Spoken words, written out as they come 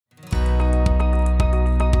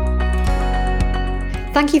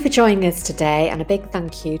Thank you for joining us today, and a big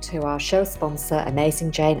thank you to our show sponsor,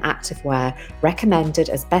 Amazing Jane Activewear, recommended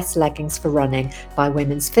as best leggings for running by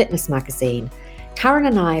Women's Fitness magazine. Karen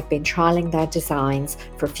and I have been trialling their designs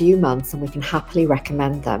for a few months and we can happily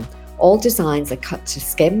recommend them. All designs are cut to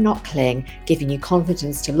skim, not cling, giving you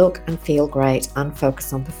confidence to look and feel great and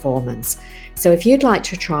focus on performance. So if you'd like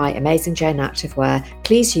to try Amazing Jane Activewear,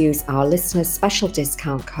 please use our listeners' special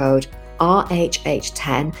discount code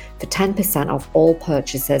RHH10 for 10% off all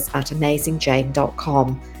purchases at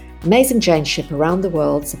AmazingJane.com. Amazing Jane ship around the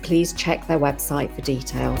world, so please check their website for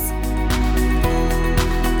details.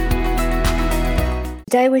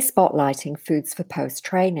 Today we're spotlighting foods for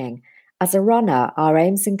post-training. As a runner, our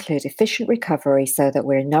aims include efficient recovery so that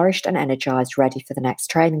we're nourished and energized, ready for the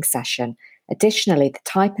next training session. Additionally, the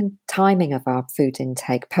type and timing of our food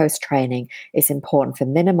intake post-training is important for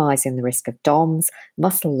minimizing the risk of DOMS,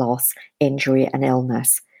 muscle loss, injury, and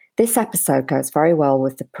illness. This episode goes very well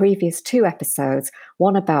with the previous two episodes,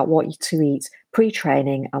 one about what to eat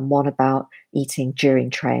pre-training and one about eating during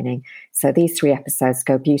training. So these three episodes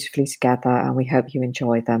go beautifully together and we hope you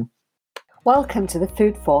enjoy them. Welcome to the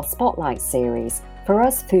Food For Spotlight series. For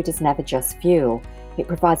us, food is never just fuel. It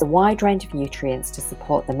provides a wide range of nutrients to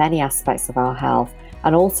support the many aspects of our health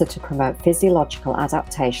and also to promote physiological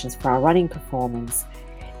adaptations for our running performance.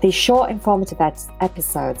 These short, informative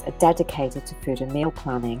episodes are dedicated to food and meal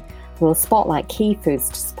planning. We'll spotlight key foods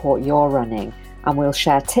to support your running, and we'll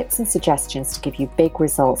share tips and suggestions to give you big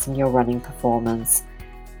results in your running performance.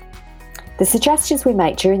 The suggestions we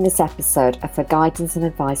make during this episode are for guidance and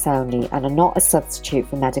advice only and are not a substitute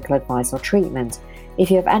for medical advice or treatment. If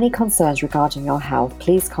you have any concerns regarding your health,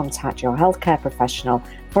 please contact your healthcare professional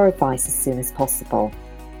for advice as soon as possible.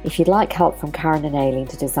 If you'd like help from Karen and Aileen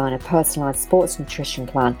to design a personalised sports nutrition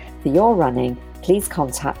plan for your running, please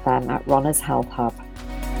contact them at Runners Health Hub.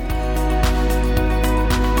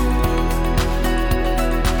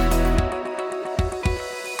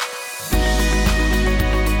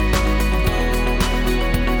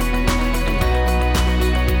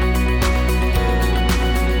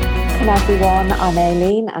 Hello everyone, I'm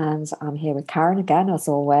Aileen and I'm here with Karen again as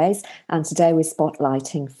always, and today we're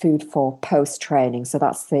spotlighting food for post-training. So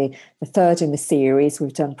that's the third in the series.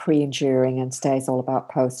 We've done pre and during, and today's all about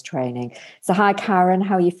post-training. So hi Karen,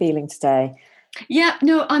 how are you feeling today? Yeah,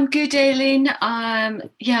 no, I'm good, Aileen.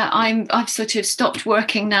 I've sort of stopped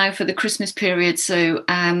working now for the Christmas period, so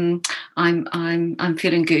I'm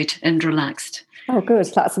feeling good and relaxed. Oh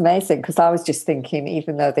good, that's amazing, because I was just thinking,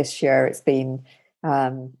 even though this year it's been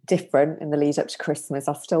different in the lead up to Christmas,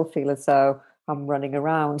 I still feel as though I'm running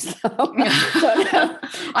around. So,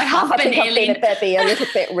 I have been, Aileen. I've been a little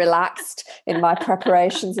bit relaxed in my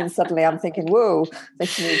preparations, and suddenly I'm thinking, whoa,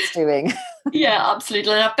 this needs doing. Yeah,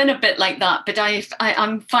 absolutely. I've been a bit like that, but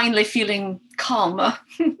I'm finally feeling calmer.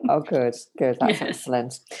 Oh, good. That's yes.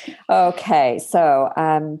 Excellent. Okay,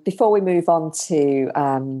 so before we move on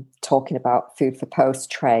to talking about food for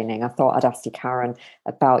post-training, I thought I'd ask you, Karen,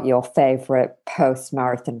 about your favourite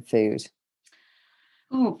post-marathon food.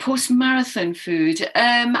 Oh, post-marathon food.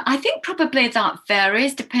 I think probably that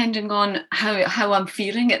varies depending on how I'm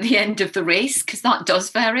feeling at the end of the race, because that does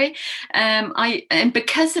vary. And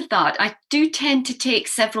because of that, I do tend to take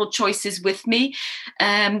several choices with me,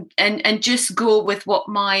 and just go with what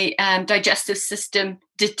my digestive system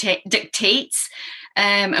dictates.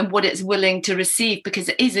 And what it's willing to receive, because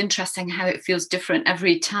it is interesting how it feels different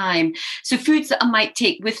every time. So foods that I might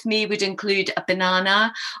take with me would include a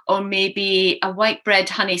banana or maybe a white bread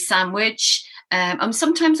honey sandwich. And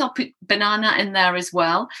sometimes I'll put banana in there as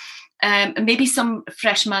well. And maybe some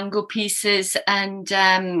fresh mango pieces and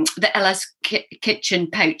the Ella's Kitchen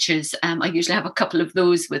pouches. I usually have a couple of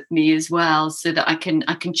those with me as well, so that I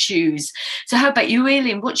can choose. So how about you,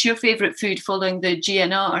 Aileen? What's your favourite food following the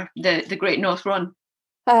GNR, the Great North Run?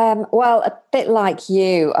 Well, a bit like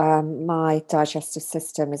you, my digestive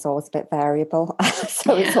system is always a bit variable,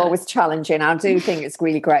 so It's always challenging. I do think it's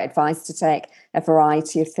really great advice to take a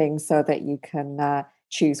variety of things so that you can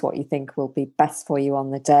choose what you think will be best for you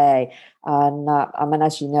on the day. And I mean,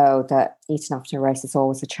 as you know, that eating after a race is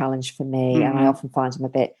always a challenge for me, and I often find I'm a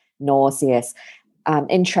bit nauseous.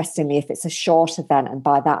 Interestingly, if it's a short event, and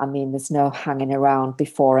by that I mean there's no hanging around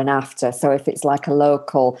before and after, so if it's like a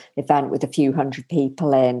local event with a few hundred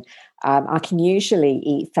people in, I can usually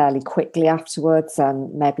eat fairly quickly afterwards,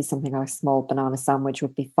 and maybe something like a small banana sandwich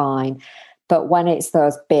would be fine. But when it's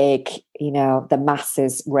those big, the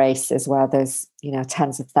masses races where there's,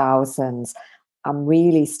 tens of thousands, I'm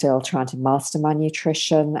really still trying to master my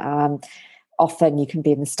nutrition. Often you can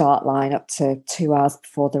be in the start line up to 2 hours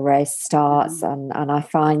before the race starts. And I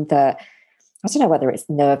find that, I don't know whether it's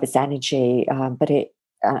nervous energy, but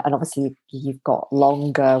and obviously you've got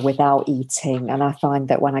longer without eating. And I find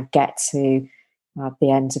that when I get to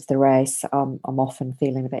the end of the race, I'm often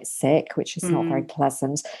feeling a bit sick, which is not very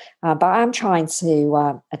pleasant. But I'm trying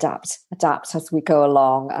to adapt as we go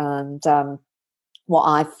along. And what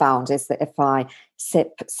I've found is that if I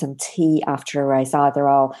sip some tea after a race, either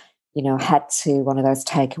I'll head to one of those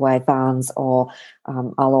takeaway vans, or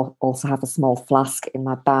I'll also have a small flask in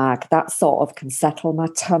my bag. That sort of can settle my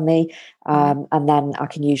tummy, and then I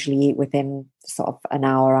can usually eat within sort of an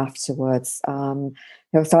hour afterwards.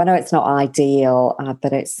 So I know it's not ideal,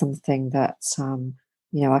 but it's something that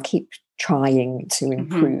I keep trying to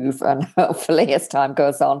improve, and hopefully as time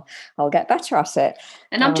goes on, I'll get better at it.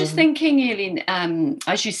 And I'm just thinking, Aileen,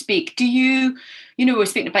 as you speak, do you, we're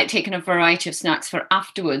speaking about taking a variety of snacks for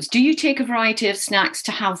afterwards. Do you take a variety of snacks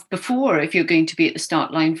to have before if you're going to be at the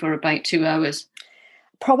start line for about 2 hours?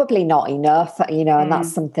 Probably not enough, and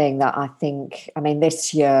that's something that I think,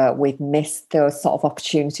 this year we've missed those sort of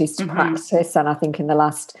opportunities to practice. And I think in the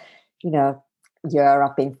last, year,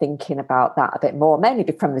 I've been thinking about that a bit more, mainly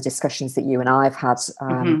from the discussions that you and I have had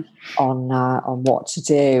on what to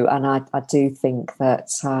do. And I do think that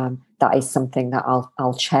that is something that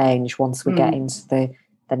I'll change once we get into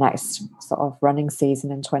the next sort of running season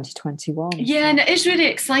in 2021. Yeah, and it is really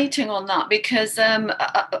exciting on that, because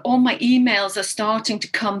all my emails are starting to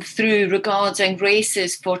come through regarding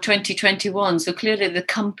races for 2021. So clearly the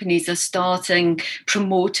companies are starting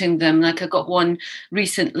promoting them. Like I got one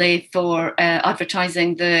recently for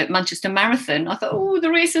advertising the Manchester Marathon. I thought,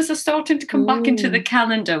 the races are starting to come back into the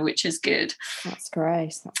calendar, which is good. That's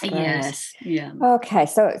great. Yes, yeah. Okay,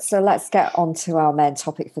 so let's get on to our main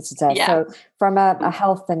topic for today. Yeah. So from a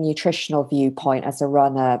health and nutritional viewpoint, as a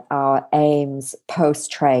runner, our aims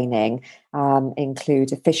post-training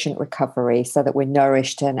include efficient recovery so that we're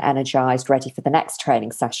nourished and energized, ready for the next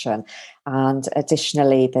training session. And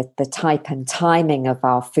additionally, the type and timing of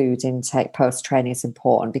our food intake post-training is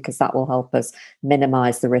important, because that will help us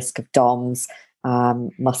minimize the risk of DOMS,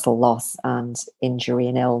 muscle loss and injury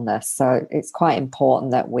and illness. So it's quite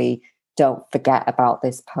important that we don't forget about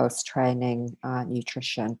this post-training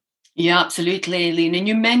nutrition. Yeah, absolutely, Aileen. And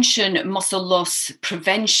you mentioned muscle loss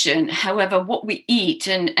prevention. However, what we eat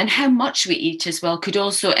and how much we eat as well could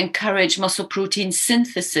also encourage muscle protein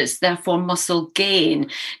synthesis, therefore muscle gain.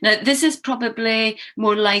 Now, this is probably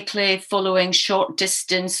more likely following short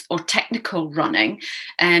distance or technical running,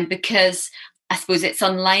 because I suppose it's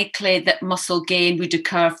unlikely that muscle gain would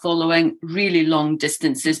occur following really long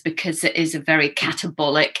distances, because it is a very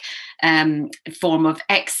catabolic form of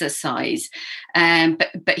exercise.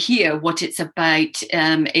 But here, what it's about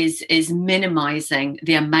is minimizing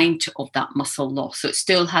the amount of that muscle loss. So it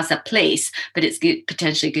still has a place, but it's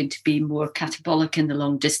potentially going to be more catabolic in the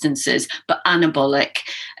long distances, but anabolic,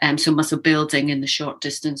 so muscle building in the short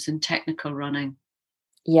distance and technical running.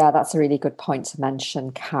 Yeah, that's a really good point to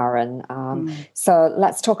mention, Karen. So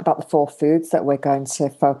let's talk about the 4 foods that we're going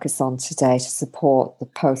to focus on today to support the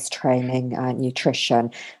post-training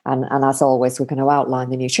nutrition. And as always, we're going to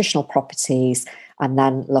outline the nutritional properties and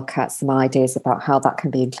then look at some ideas about how that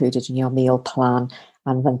can be included in your meal plan.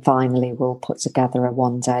 And then finally, we'll put together a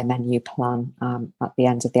one-day menu plan at the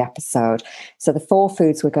end of the episode. So the 4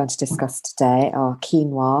 foods we're going to discuss today are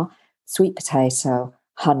quinoa, sweet potato,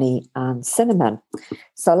 honey and cinnamon.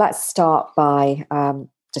 So let's start by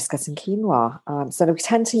discussing quinoa. So we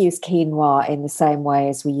tend to use quinoa in the same way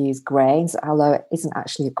as we use grains, although it isn't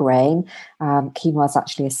actually a grain. Quinoa is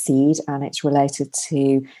actually a seed, and it's related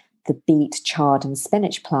to the beet, chard and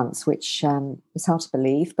spinach plants, which is hard to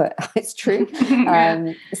believe, but it's true.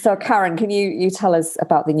 So Karen, can you tell us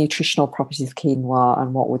about the nutritional properties of quinoa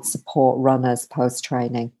and what would support runners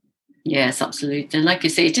post-training? Yes, absolutely. And like you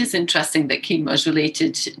say, it is interesting that quinoa is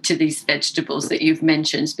related to these vegetables that you've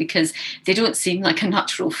mentioned, because they don't seem like a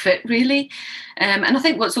natural fit, really. And I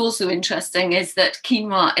think what's also interesting is that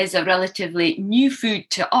quinoa is a relatively new food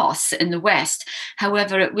to us in the West.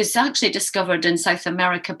 However, it was actually discovered in South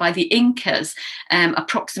America by the Incas,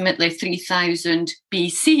 approximately 3000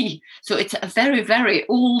 BC. So it's a very, very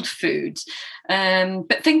old food.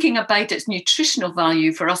 But thinking about its nutritional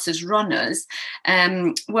value for us as runners,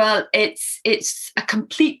 well, it's a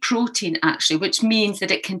complete protein, actually, which means that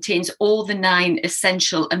it contains all the 9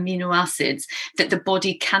 essential amino acids that the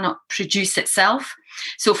body cannot produce itself.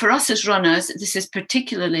 So for us as runners, this is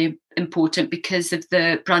particularly important because of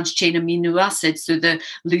the branched chain amino acids, so the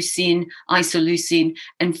leucine, isoleucine,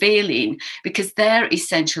 and valine, because they're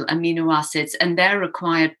essential amino acids and they're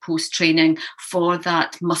required post-training for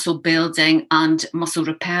that muscle building and muscle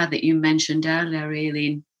repair that you mentioned earlier,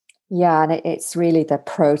 Aileen. Yeah, and it's really the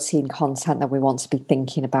protein content that we want to be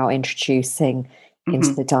thinking about introducing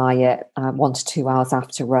into the diet 1 to 2 hours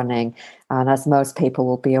after running. And as most people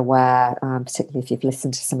will be aware, particularly if you've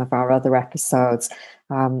listened to some of our other episodes,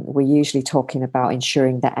 we're usually talking about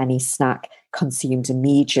ensuring that any snack consumed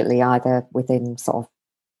immediately, either within sort of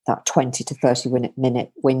that 20 to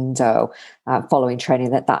 30-minute window following training,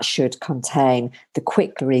 that should contain the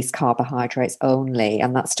quick release carbohydrates only,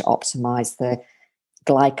 and that's to optimize the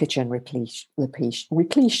glycogen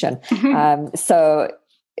repletion. So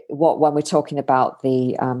when we're talking about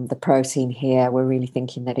the protein here, we're really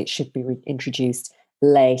thinking that it should be introduced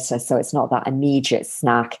later. So it's not that immediate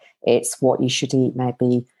snack. It's what you should eat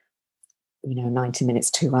maybe, 90 minutes,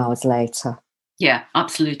 2 hours later. Yeah,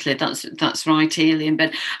 absolutely. That's right, Aileen.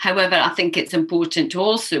 But however, I think it's important to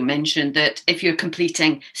also mention that if you're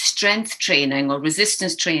completing strength training or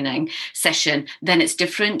resistance training session, then it's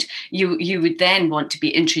different. You would then want to be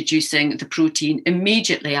introducing the protein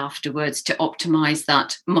immediately afterwards to optimize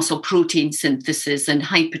that muscle protein synthesis and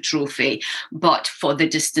hypertrophy. But for the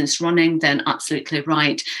distance running, then absolutely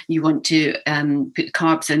right. You want to put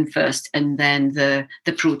carbs in first and then the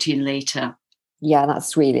protein later. Yeah,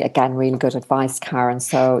 that's really good advice, Karen.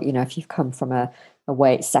 So, if you've come from a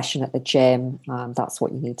weight session at the gym, that's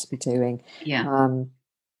what you need to be doing. Yeah.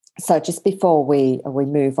 So just before we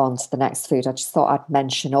move on to the next food, I just thought I'd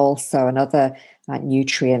mention also another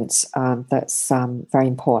nutrient that's very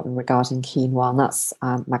important regarding quinoa, and that's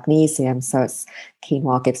magnesium. So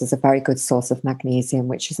quinoa gives us a very good source of magnesium,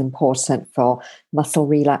 which is important for muscle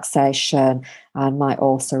relaxation and might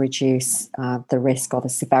also reduce the risk or the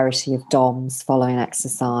severity of DOMS following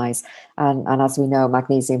exercise. And as we know,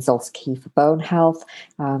 magnesium is also key for bone health.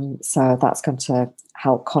 So that's going to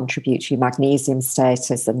help contribute to your magnesium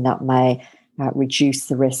status, and that may reduce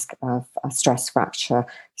the risk of a stress fracture.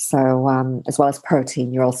 So as well as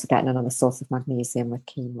protein, you're also getting another source of magnesium with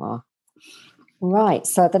quinoa. Right,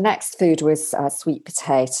 so the next food was sweet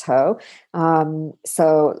potato.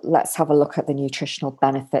 So let's have a look at the nutritional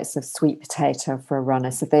benefits of sweet potato for a runner.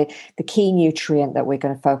 So the key nutrient that we're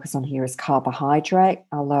going to focus on here is carbohydrate,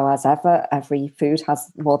 although as ever, every food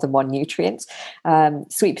has more than one nutrient.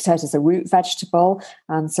 Sweet potato is a root vegetable,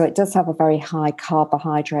 so it does have a very high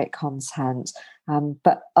carbohydrate content.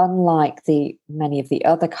 But unlike many of the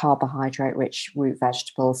other carbohydrate-rich root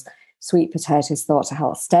vegetables, sweet potato is thought to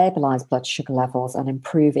help stabilize blood sugar levels and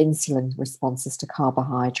improve insulin responses to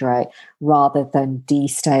carbohydrate rather than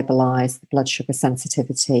destabilize the blood sugar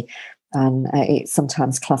sensitivity. And it's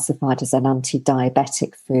sometimes classified as an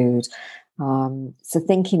anti-diabetic food. So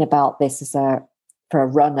thinking about this for a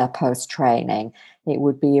runner post-training, it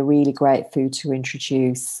would be a really great food to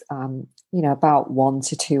introduce about 1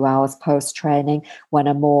 to 2 hours post-training, when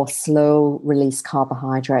a more slow-release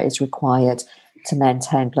carbohydrate is required to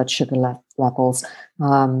maintain blood sugar levels,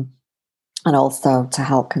 and also to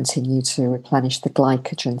help continue to replenish the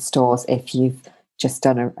glycogen stores if you've just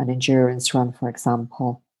done an endurance run, for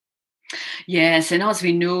example. Yes, and as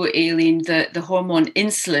we know, Aileen, the hormone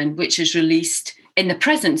insulin, which is released in the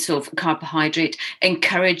presence of carbohydrate,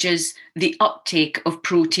 encourages the uptake of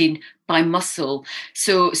protein by muscle.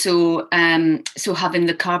 So having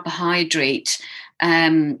the carbohydrate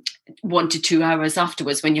 1 to 2 hours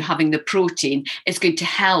afterwards, when you're having the protein, is going to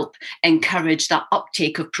help encourage that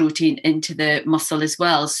uptake of protein into the muscle as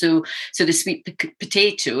well. So the sweet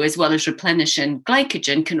potato, as well as replenishing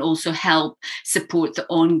glycogen, can also help support the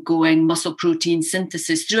ongoing muscle protein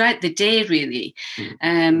synthesis throughout the day, really.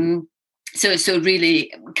 So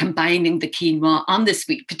really combining the quinoa and the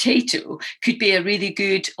sweet potato could be a really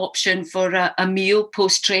good option for a meal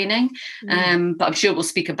post-training. But I'm sure we'll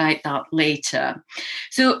speak about that later.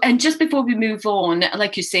 So, and just before we move on,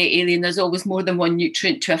 like you say, Aileen, there's always more than one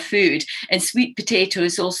nutrient to a food. And sweet potato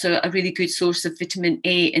is also a really good source of vitamin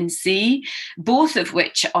A and C, both of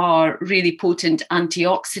which are really potent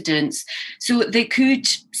antioxidants. So they could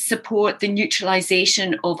support the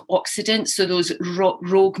neutralization of oxidants, so those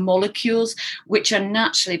rogue molecules, which are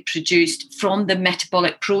naturally produced from the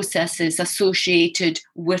metabolic processes associated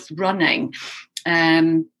with running.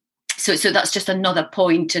 So that's just another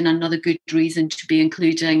point and another good reason to be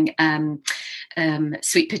including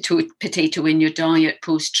sweet potato in your diet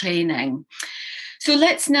post-training. So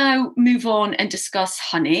let's now move on and discuss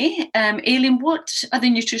honey. Aileen, what are the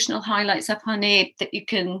nutritional highlights of honey that you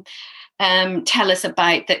can tell us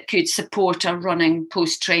about that could support our running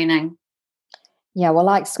post-training? Yeah, well,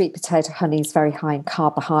 like sweet potato, honey is very high in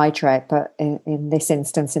carbohydrate, but in this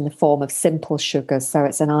instance, in the form of simple sugars. So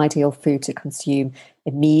it's an ideal food to consume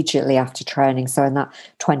immediately after training. So in that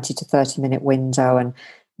 20 to 30 minute window, and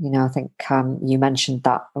I think you mentioned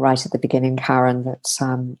that right at the beginning, Karen,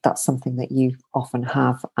 that that's something that you often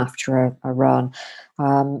have after a run.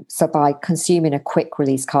 So by consuming a quick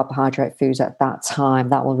release carbohydrate food at that time,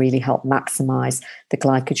 that will really help maximize the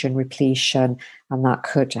glycogen repletion, and that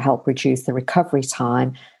could help reduce the recovery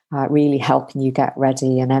time, really helping you get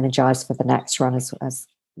ready and energized for the next run, as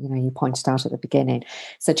you pointed out at the beginning.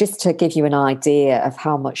 So just to give you an idea of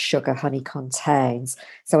how much sugar honey contains,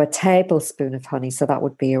 so a tablespoon of honey, so that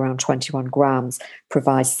would be around 21 grams,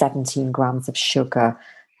 provides 17 grams of sugar,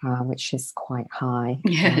 which is quite high.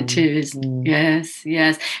 Yeah, it is.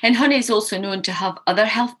 Yes. And honey is also known to have other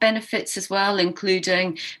health benefits as well,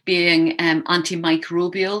 including being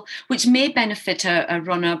antimicrobial, which may benefit a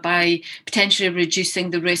runner by potentially reducing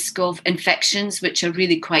the risk of infections, which are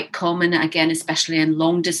really quite common, again, especially in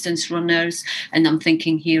long distance runners. And I'm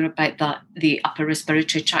thinking here about the upper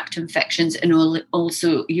respiratory tract infections and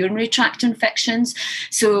also urinary tract infections.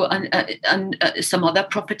 So, and some other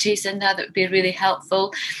properties in there that would be really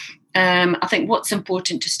helpful. I think what's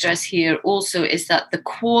important to stress here also is that the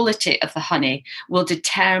quality of the honey will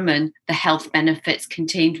determine the health benefits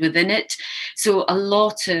contained within it. So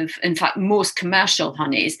in fact, most commercial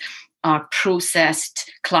honeys are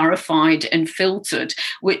processed, clarified, and filtered,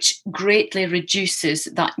 which greatly reduces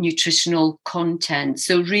that nutritional content.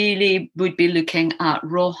 So really would be looking at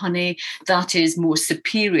raw honey that is more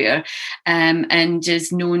superior and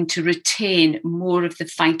is known to retain more of the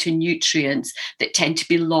phytonutrients that tend to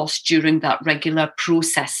be lost during that regular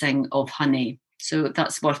processing of honey. So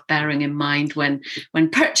that's worth bearing in mind when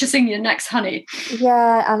purchasing your next honey.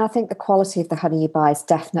 Yeah, and I think the quality of the honey you buy is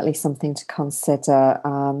definitely something to consider.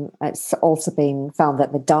 It's also been found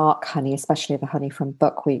that the dark honey, especially the honey from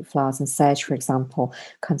buckwheat flowers and sage, for example,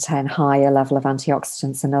 contain higher level of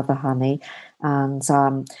antioxidants than other honey. And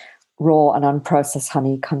raw and unprocessed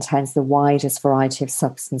honey contains the widest variety of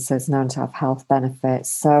substances known to have health benefits.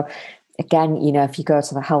 So again, if you go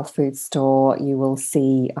to the health food store, you will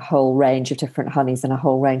see a whole range of different honeys and a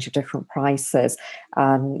whole range of different prices.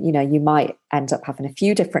 You might end up having a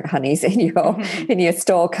few different honeys in your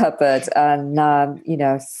store cupboard, and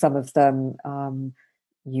some of them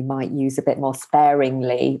you might use a bit more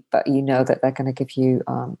sparingly, but you know that they're going to give you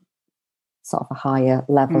sort of a higher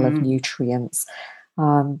level of nutrients.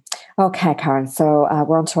 Okay, Karen, so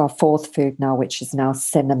we're on to our fourth food now, which is now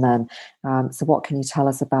cinnamon. So what can you tell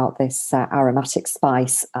us about this aromatic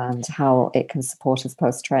spice and how it can support us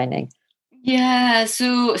post-training? Yeah,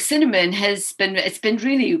 so cinnamon it's been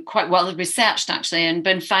really quite well researched actually, and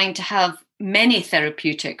been found to have many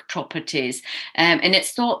therapeutic properties. And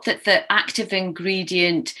it's thought that the active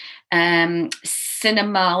ingredient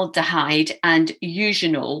cinnamaldehyde and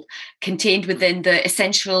eugenol contained within the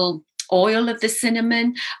essential oil of the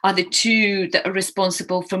cinnamon are the two that are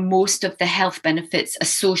responsible for most of the health benefits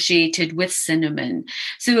associated with cinnamon.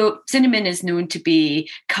 So cinnamon is known to be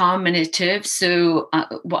carminative. So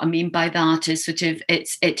what I mean by that is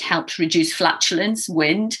it helps reduce flatulence,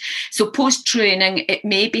 wind. So post-training, it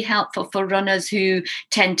may be helpful for runners who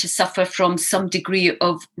tend to suffer from some degree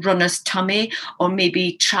of runner's tummy or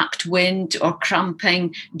maybe trapped wind or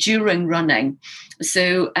cramping during running.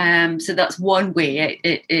 So that's one way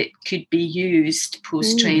it could be used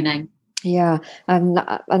post-training. Yeah, and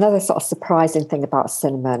another sort of surprising thing about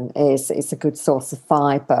cinnamon is it's a good source of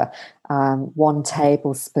fibre. 1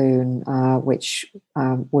 tablespoon, which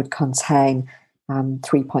would contain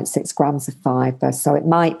 3.6 grams of fibre. So it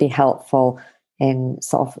might be helpful in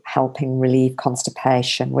sort of helping relieve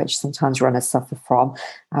constipation, which sometimes runners suffer from,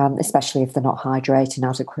 especially if they're not hydrating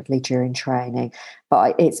adequately during training.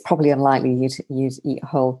 But it's probably unlikely you'd eat a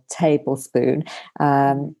whole tablespoon.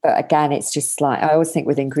 But again, it's just like, I always think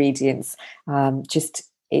with ingredients,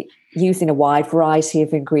 using a wide variety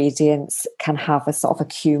of ingredients can have a sort of a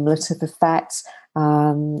cumulative effect.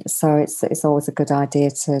 So it's always a good idea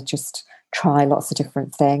to just try lots of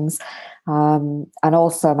different things. And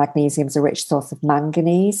also magnesium is a rich source of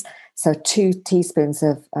manganese. So 2 teaspoons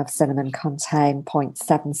of cinnamon contain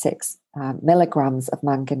 0.76 milligrams of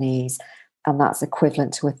manganese, and that's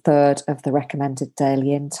equivalent to 1/3 of the recommended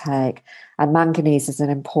daily intake. And manganese is an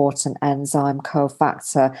important enzyme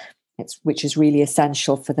cofactor, which is really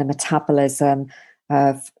essential for the metabolism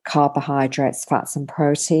of carbohydrates, fats, and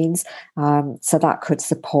proteins. So that could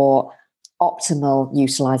support optimal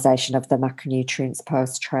utilization of the macronutrients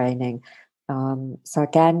post-training. So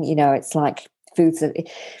again, it's like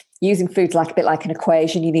using food like a bit like an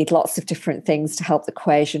equation. You need lots of different things to help the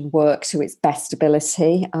equation work to its best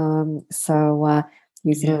ability. So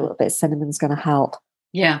using a little bit of cinnamon is going to help.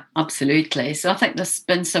 Yeah, absolutely. So I think there's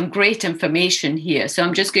been some great information here. So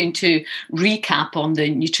I'm just going to recap on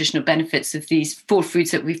the nutritional benefits of these four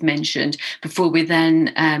foods that we've mentioned before we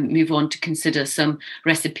then move on to consider some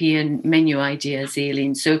recipe and menu ideas,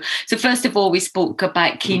 Aileen. So first of all, we spoke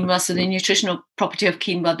about quinoa. So the nutritional property of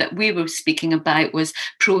quinoa that we were speaking about was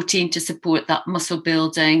protein to support that muscle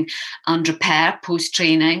building and repair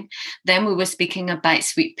post-training. Then we were speaking about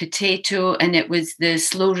sweet potato, and it was the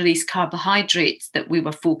slow release carbohydrates that we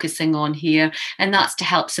were focusing on here, and that's to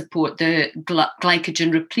help support the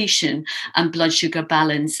glycogen repletion and blood sugar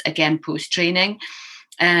balance, again, post-training.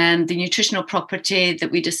 The nutritional property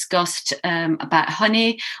that we discussed about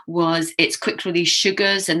honey was its quick release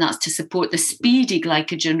sugars, and that's to support the speedy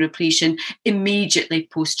glycogen repletion immediately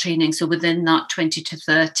post-training, so within that 20 to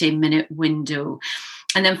 30 minute window.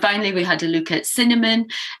 And then finally, we had a look at cinnamon,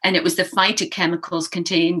 and it was the phytochemicals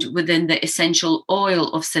contained within the essential oil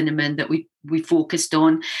of cinnamon that we focused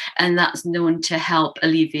on. And that's known to help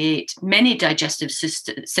alleviate many digestive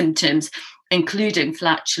symptoms, including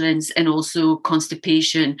flatulence and also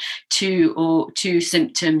constipation, two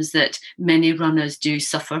symptoms that many runners do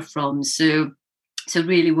suffer from. So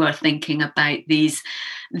really worth thinking about these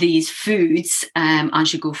foods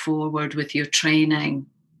as you go forward with your training.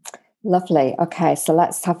 Lovely. Okay, so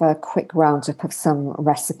let's have a quick roundup of some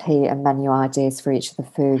recipe and menu ideas for each of the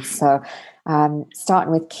foods. So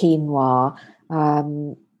starting with quinoa.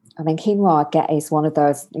 Quinoa is one of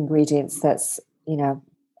those ingredients that's,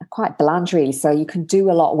 quite bland really. So you can do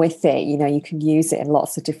a lot with it. You can use it in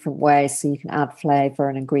lots of different ways. So you can add flavour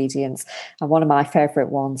and ingredients. And one of my favourite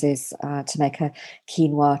ones is to make a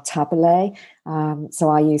quinoa tabbouleh. So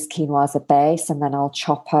I use quinoa as a base, and then I'll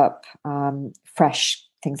chop up fresh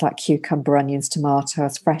things like cucumber, onions,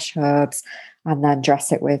 tomatoes, fresh herbs, and then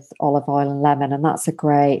dress it with olive oil and lemon. And that's a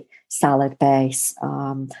great salad base.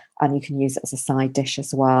 And you can use it as a side dish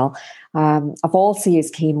as well. I've also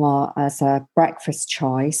used quinoa as a breakfast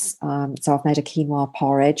choice. So I've made a quinoa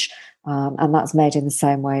porridge, and that's made in the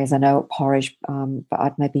same way as an oat porridge, but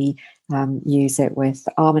I'd maybe use it with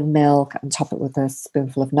almond milk and top it with a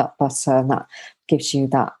spoonful of nut butter, and that gives you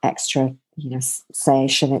that extra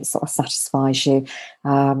satiation. It sort of satisfies you,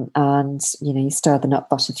 and you stir the nut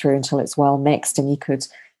butter through until it's well mixed, and you could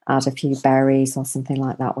add a few berries or something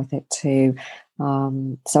like that with it too.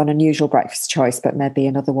 So an unusual breakfast choice, but maybe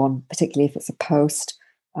another one, particularly if it's a post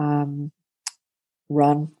run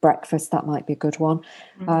breakfast, that might be a good one.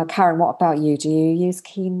 Karen, what about you? Do you use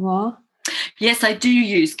quinoa? Yes, I do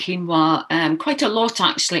use quinoa quite a lot,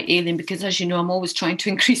 actually, Aileen, because as you know, I'm always trying to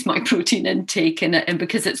increase my protein intake, and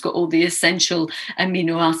because it's got all the essential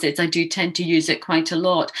amino acids, I do tend to use it quite a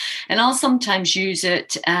lot. And I'll sometimes use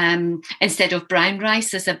it instead of brown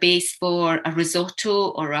rice as a base for a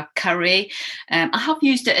risotto or a curry. I have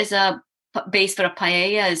used it as a base for a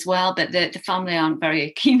paella as well, but the family aren't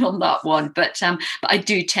very keen on that one. But I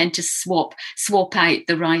do tend to swap out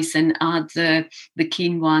the rice and add the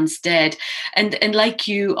quinoa instead. And like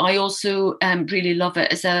you, I also really love it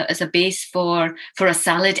as a base for a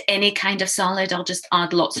salad, any kind of salad. I'll just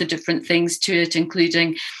add lots of different things to it,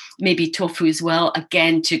 including maybe tofu as well,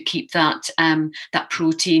 again to keep that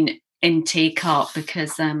protein intake up,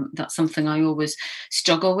 because that's something I always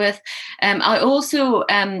struggle with. I also,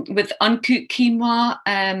 with uncooked quinoa,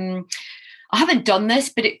 I haven't done this,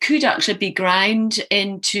 but it could actually be ground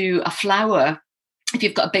into a flour. If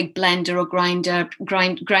you've got a big blender or grinder,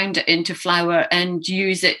 grind it into flour and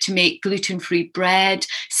use it to make gluten-free bread,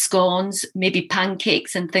 scones, maybe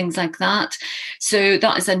pancakes and things like that. So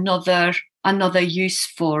that is another use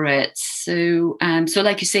for it. So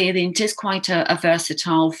like you say, it is quite a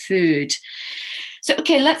versatile food. So,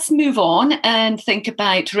 okay, let's move on and think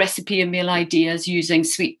about recipe and meal ideas using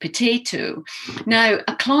sweet potato. Now,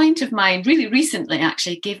 a client of mine really recently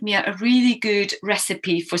actually gave me a really good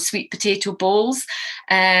recipe for sweet potato bowls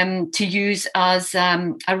to use as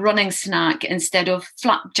a running snack instead of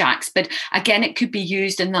flapjacks. But again, it could be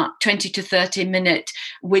used in that 20 to 30 minute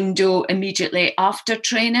window immediately after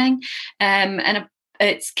training.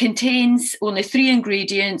 It contains only 3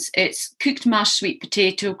 ingredients. It's cooked mashed sweet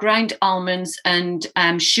potato, ground almonds, and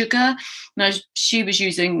sugar. Now, she was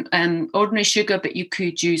using ordinary sugar, but you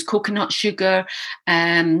could use coconut sugar,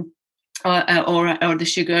 or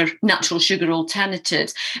the natural sugar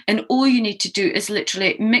alternatives. And all you need to do is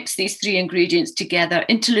literally mix these 3 ingredients together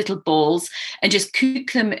into little balls and just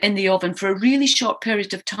cook them in the oven for a really short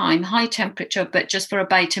period of time, high temperature, but just for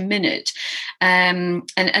about a minute. And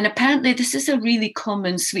apparently this is a really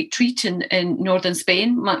common sweet treat in northern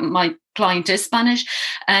Spain. My client is Spanish,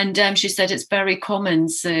 and she said it's very common.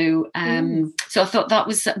 So so I thought that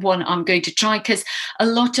was one I'm going to try, because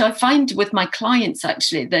I find with my clients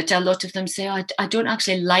actually that a lot of them say, I don't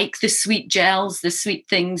actually like the sweet gels, the sweet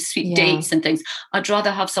things, sweet dates and things. I'd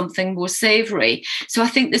rather have something more savoury. So I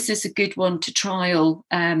think this is a good one to trial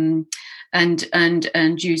and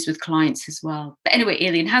use with clients as well. But anyway,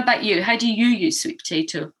 Aileen, how about you? How do you use sweet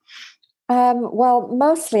potato? Well,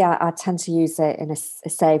 mostly I tend to use it in a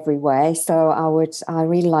savoury way. So I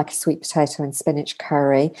really like a sweet potato and spinach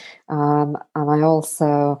curry. And I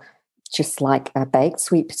also just like a baked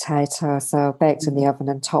sweet potato. So baked in the oven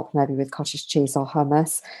and topped maybe with cottage cheese or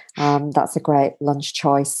hummus. That's a great lunch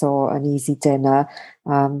choice or an easy dinner.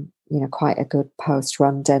 Quite a good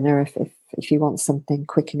post-run dinner if you want something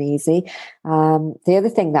quick and easy. The other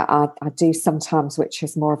thing that I do sometimes, which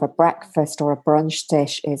is more of a breakfast or a brunch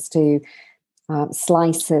dish, is do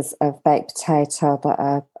slices of baked potato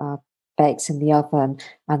that are baked in the oven,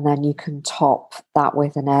 and then you can top that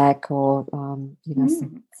with an egg or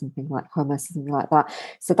something like hummus, something like that.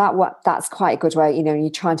 So that's quite a good way. You're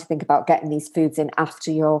trying to think about getting these foods in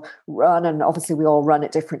after your run, and obviously we all run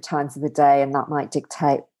at different times of the day, and that might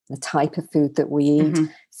dictate the type of food that we eat.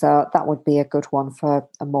 So that would be a good one for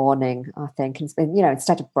a morning, I think. And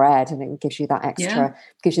instead of bread, and it gives you that extra,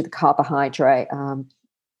 gives you the carbohydrate and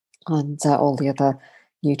all the other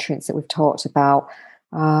nutrients that we've talked about.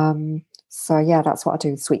 So that's what I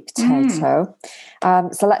do with sweet potato.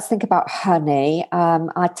 So let's think about honey.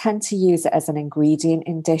 I tend to use it as an ingredient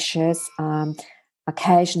in dishes.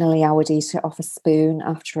 Occasionally I would eat it off a spoon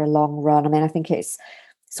after a long run. I mean, I think it's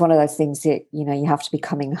one of those things that, you have to be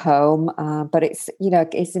coming home, but it's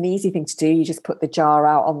an easy thing to do. You just put the jar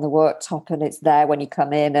out on the worktop and it's there when you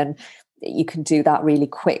come in, and you can do that really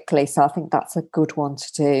quickly. So I think that's a good one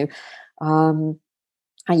to do.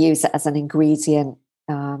 I use it as an ingredient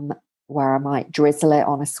where I might drizzle it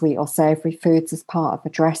on a sweet or savoury foods as part of a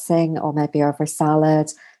dressing, or maybe over a salad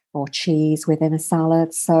or cheese within a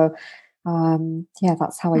salad. So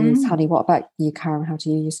that's how I use honey. What about you, Karen? How do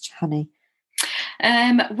you use honey?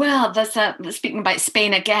 Well, speaking about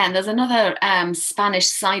Spain again, there's another Spanish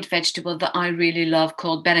side vegetable that I really love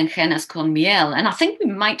called berenjenas con miel. And I think we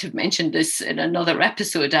might have mentioned this in another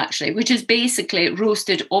episode, actually, which is basically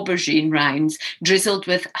roasted aubergine rounds drizzled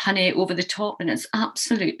with honey over the top. And it's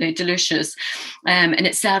absolutely delicious. And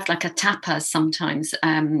it's served like a tapas sometimes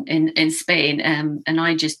in Spain. And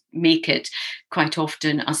I just make it quite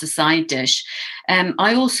often as a side dish.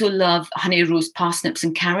 I also love honey roast parsnips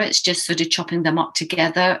and carrots, just sort of chopping them up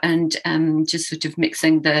together and just sort of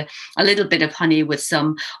mixing a little bit of honey with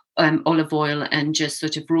some olive oil and just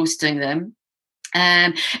sort of roasting them.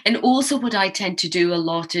 And also what I tend to do a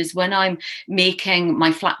lot is when I'm making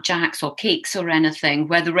my flapjacks or cakes or anything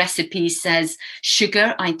where the recipe says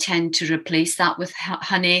sugar, I tend to replace that with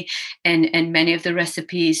honey in many of the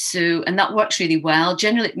recipes. So, and that works really well.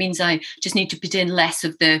 Generally, it means I just need to put in less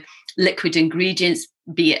of the liquid ingredients,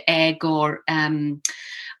 be it egg or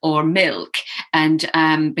milk,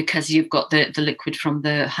 and because you've got the liquid from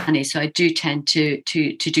the honey. So I do tend to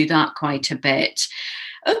do that quite a bit.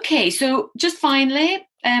 Okay, so just finally,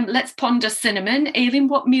 let's ponder cinnamon. Aileen,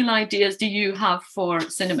 what meal ideas do you have for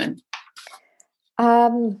cinnamon?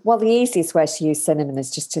 Well, the easiest way to use cinnamon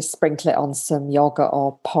is just to sprinkle it on some yogurt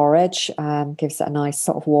or porridge. Gives it a nice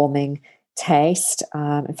sort of warming taste.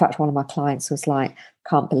 In fact, one of my clients was like,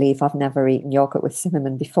 can't believe I've never eaten yogurt with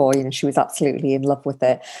cinnamon before. She was absolutely in love with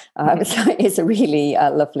it. So it is a really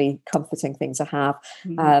lovely, comforting thing to have.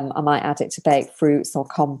 I might add it to baked fruits or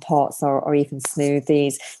compotes or even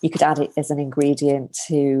smoothies. You could add it as an ingredient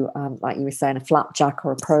to, like you were saying, a flapjack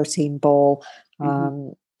or a protein ball.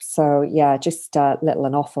 So just little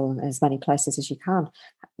and often in as many places as you can.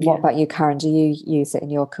 What about you, Karen? Do you use it in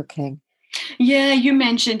your cooking? Yeah, you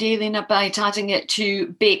mentioned, Aileen, about adding it to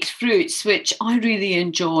baked fruits, which I really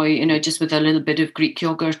enjoy, just with a little bit of Greek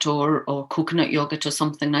yogurt or coconut yogurt or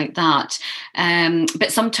something like that.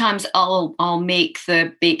 But sometimes I'll make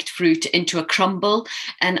the baked fruit into a crumble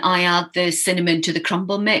and I add the cinnamon to the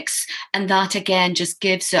crumble mix. And that, again, just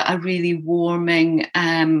gives it a really warming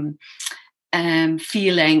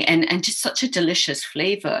feeling and just such a delicious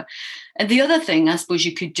flavour. And the other thing I suppose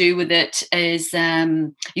you could do with it is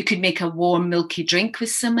you could make a warm milky drink with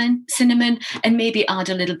cinnamon and maybe add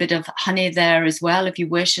a little bit of honey there as well if you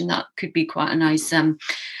wish, and that could be quite a nice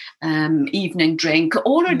evening drink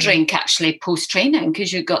or a drink actually post-training,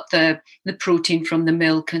 because you've got the protein from the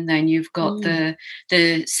milk and then you've got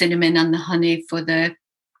the cinnamon and the honey for the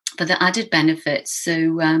added benefits.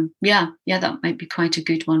 So that might be quite a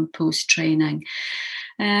good one post-training.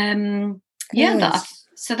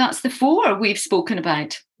 So that's the 4 we've spoken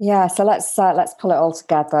about. Yeah, so let's pull it all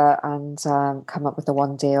together and come up with a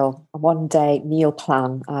one day meal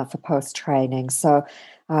plan for post training. So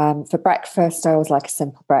for breakfast, I always like a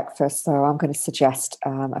simple breakfast. So I'm going to suggest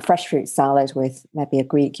a fresh fruit salad with maybe a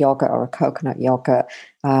Greek yogurt or a coconut yogurt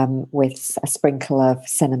with a sprinkle of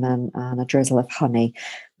cinnamon and a drizzle of honey.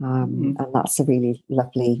 And that's a really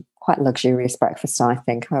lovely, quite luxurious breakfast, I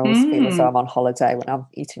think. I always feel as though I'm on holiday when I'm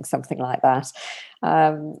eating something like that.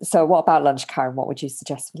 So what about lunch, Karen? What would you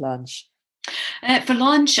suggest for lunch? For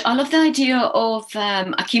lunch, I love the idea of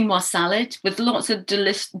a quinoa salad with lots of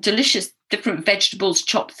delicious different vegetables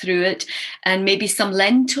chopped through it, and maybe some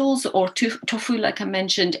lentils or tofu, like I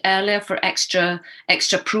mentioned earlier, for extra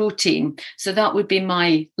protein. So that would be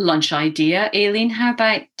my lunch idea. Aileen, how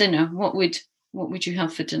about dinner? What would you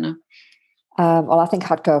have for dinner? Well, I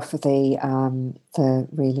think I'd go for the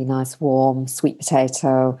really nice warm sweet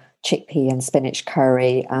potato, chickpea and spinach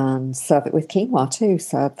curry, and serve it with quinoa too.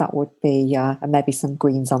 So that would be, and maybe some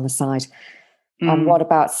greens on the side. And what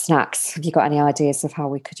about snacks? Have you got any ideas of how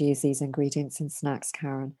we could use these ingredients in snacks,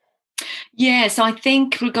 Karen? Yes, I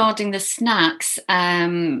think regarding the snacks,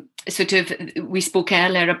 we spoke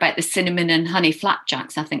earlier about the cinnamon and honey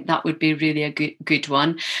flapjacks. I think that would be really a good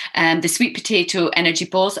one. The sweet potato energy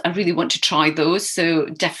balls, I really want to try those. So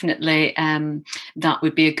definitely that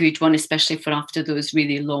would be a good one, especially for after those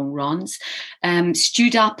really long runs.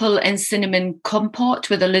 Stewed apple and cinnamon compote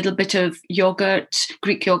with a little bit of yogurt,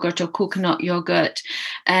 Greek yogurt or coconut yogurt.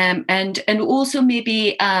 And also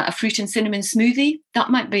maybe a fruit and cinnamon smoothie. That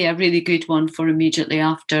might be a really good one for immediately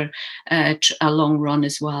after a long run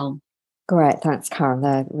as well. Great, thanks, Karen.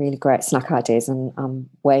 They're really great snack ideas, and I'm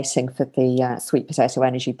waiting for the sweet potato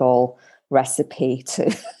energy ball recipe to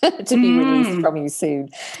be released from you soon.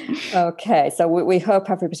 Okay, so we hope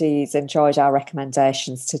everybody's enjoyed our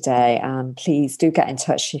recommendations today, and please do get in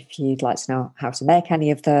touch if you'd like to know how to make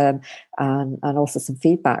any of them, and also some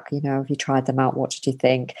feedback. If you tried them out, what did you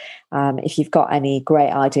think? If you've got any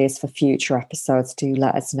great ideas for future episodes, do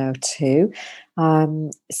let us know too.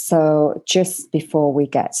 So just before we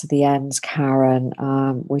get to the end, Karen,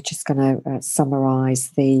 we're just going to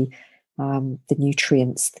summarize the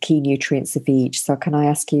nutrients, the key nutrients of each. So can I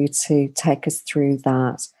ask you to take us through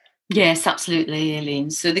that? Yes, absolutely,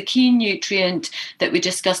 Aileen. So the key nutrient that we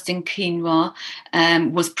discussed in quinoa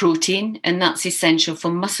was protein, and that's essential for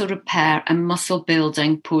muscle repair and muscle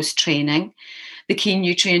building post-training. The key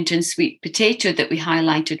nutrient in sweet potato that we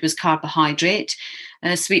highlighted was carbohydrate.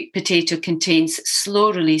 Sweet potato contains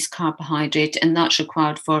slow-release carbohydrate, and that's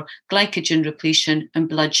required for glycogen repletion and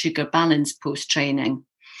blood sugar balance post-training.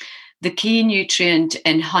 The key nutrient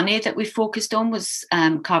in honey that we focused on was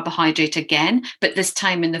carbohydrate again, but this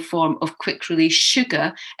time in the form of quick-release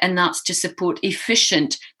sugar, and that's to support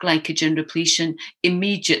efficient glycogen repletion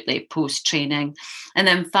immediately post-training. And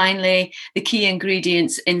then finally, the key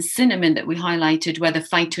ingredients in cinnamon that we highlighted were the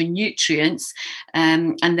phytonutrients,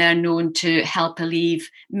 and they're known to help alleviate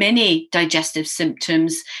many digestive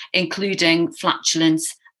symptoms, including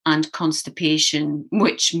flatulence and constipation,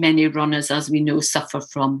 which many runners, as we know, suffer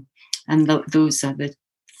from. And those are the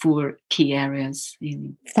 4 key areas.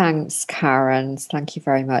 Thanks, Karen. Thank you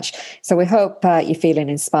very much. So we hope you're feeling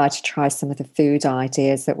inspired to try some of the food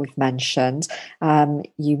ideas that we've mentioned.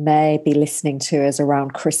 You may be listening to us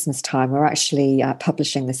around Christmas time. We're actually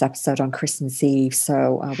publishing this episode on Christmas Eve.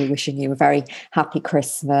 So we're wishing you a very happy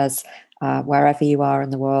Christmas wherever you are in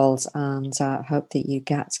the world, and hope that you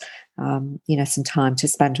get some time to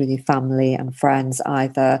spend with your family and friends,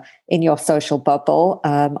 either in your social bubble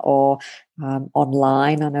or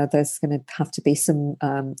online. I know there's going to have to be some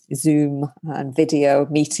Zoom and video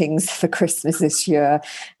meetings for Christmas this year.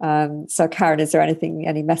 So Karen, is there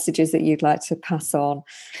any messages that you'd like to pass on?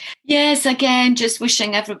 Yes, again, just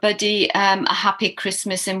wishing everybody a happy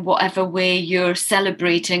Christmas in whatever way you're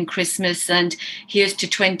celebrating Christmas. And here's to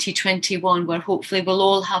 2021, where hopefully we'll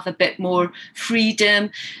all have a bit more freedom,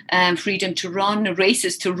 freedom to run,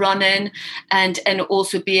 races to run in, and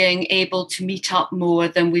also being able to meet up more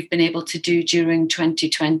than we've been able to do during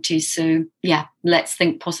 2020. So yeah, let's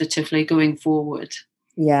think positively going forward.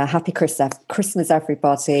 Yeah, happy Christmas,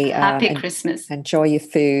 everybody. Happy Christmas. Enjoy your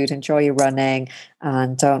food, enjoy your running,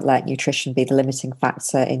 and don't let nutrition be the limiting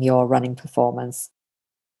factor in your running performance.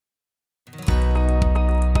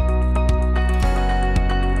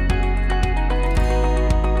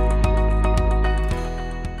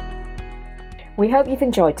 We hope you've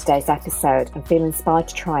enjoyed today's episode and feel inspired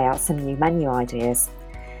to try out some new menu ideas.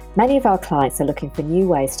 Many of our clients are looking for new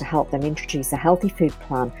ways to help them introduce a healthy food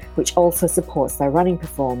plan which also supports their running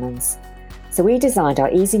performance. So we designed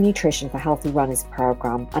our Easy Nutrition for Healthy Runners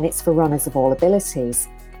programme, and it's for runners of all abilities.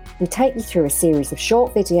 We take you through a series of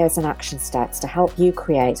short videos and action steps to help you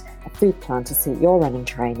create a food plan to suit your running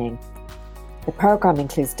training. The programme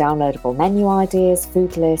includes downloadable menu ideas,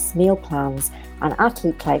 food lists, meal plans, and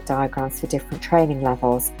athlete plate diagrams for different training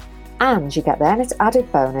levels. And you get the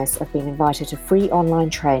added bonus of being invited to free online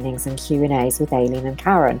trainings and Q&As with Aileen and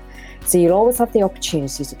Karen. So you'll always have the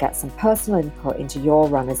opportunity to get some personal input into your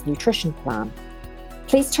runner's nutrition plan.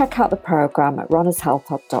 Please check out the programme at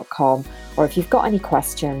runnershealthhub.com, or if you've got any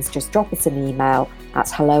questions, just drop us an email at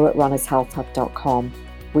hello@runnershealthhub.com.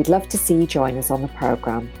 We'd love to see you join us on the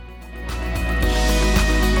programme.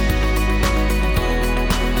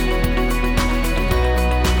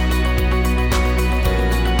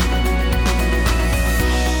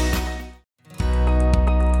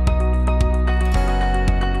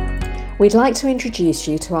 We'd like to introduce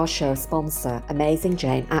you to our show sponsor, Amazing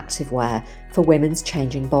Jane Activewear for women's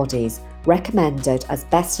changing bodies, recommended as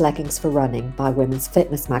best leggings for running by Women's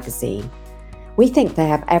Fitness magazine. We think they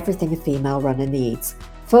have everything a female runner needs.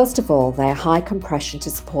 First of all, they are high compression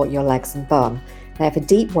to support your legs and bum. They have a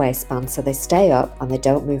deep waistband so they stay up and they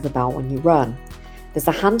don't move about when you run. There's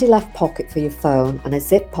a handy left pocket for your phone and a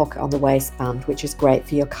zip pocket on the waistband, which is great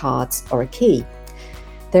for your cards or a key.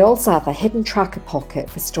 They also have a hidden tracker pocket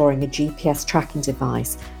for storing a GPS tracking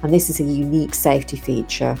device, and this is a unique safety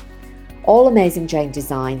feature. All Amazing Jane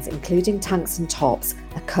designs, including tanks and tops,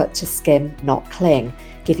 are cut to skim, not cling,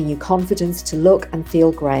 giving you confidence to look and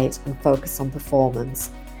feel great and focus on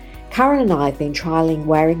performance. Karen and I have been trialling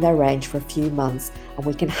wearing their range for a few months, and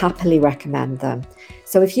we can happily recommend them.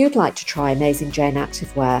 So if you'd like to try Amazing Jane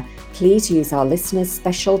Activewear, please use our listeners'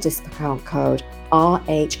 special discount code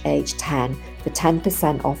RHH10 for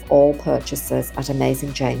 10% off all purchases at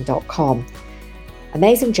AmazingJane.com.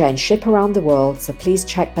 Amazing Jane ship around the world, so please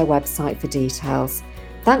check their website for details.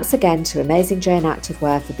 Thanks again to Amazing Jane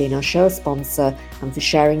Activewear for being our show sponsor and for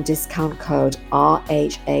sharing discount code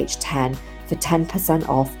RHH10 for 10%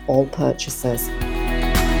 off all purchases.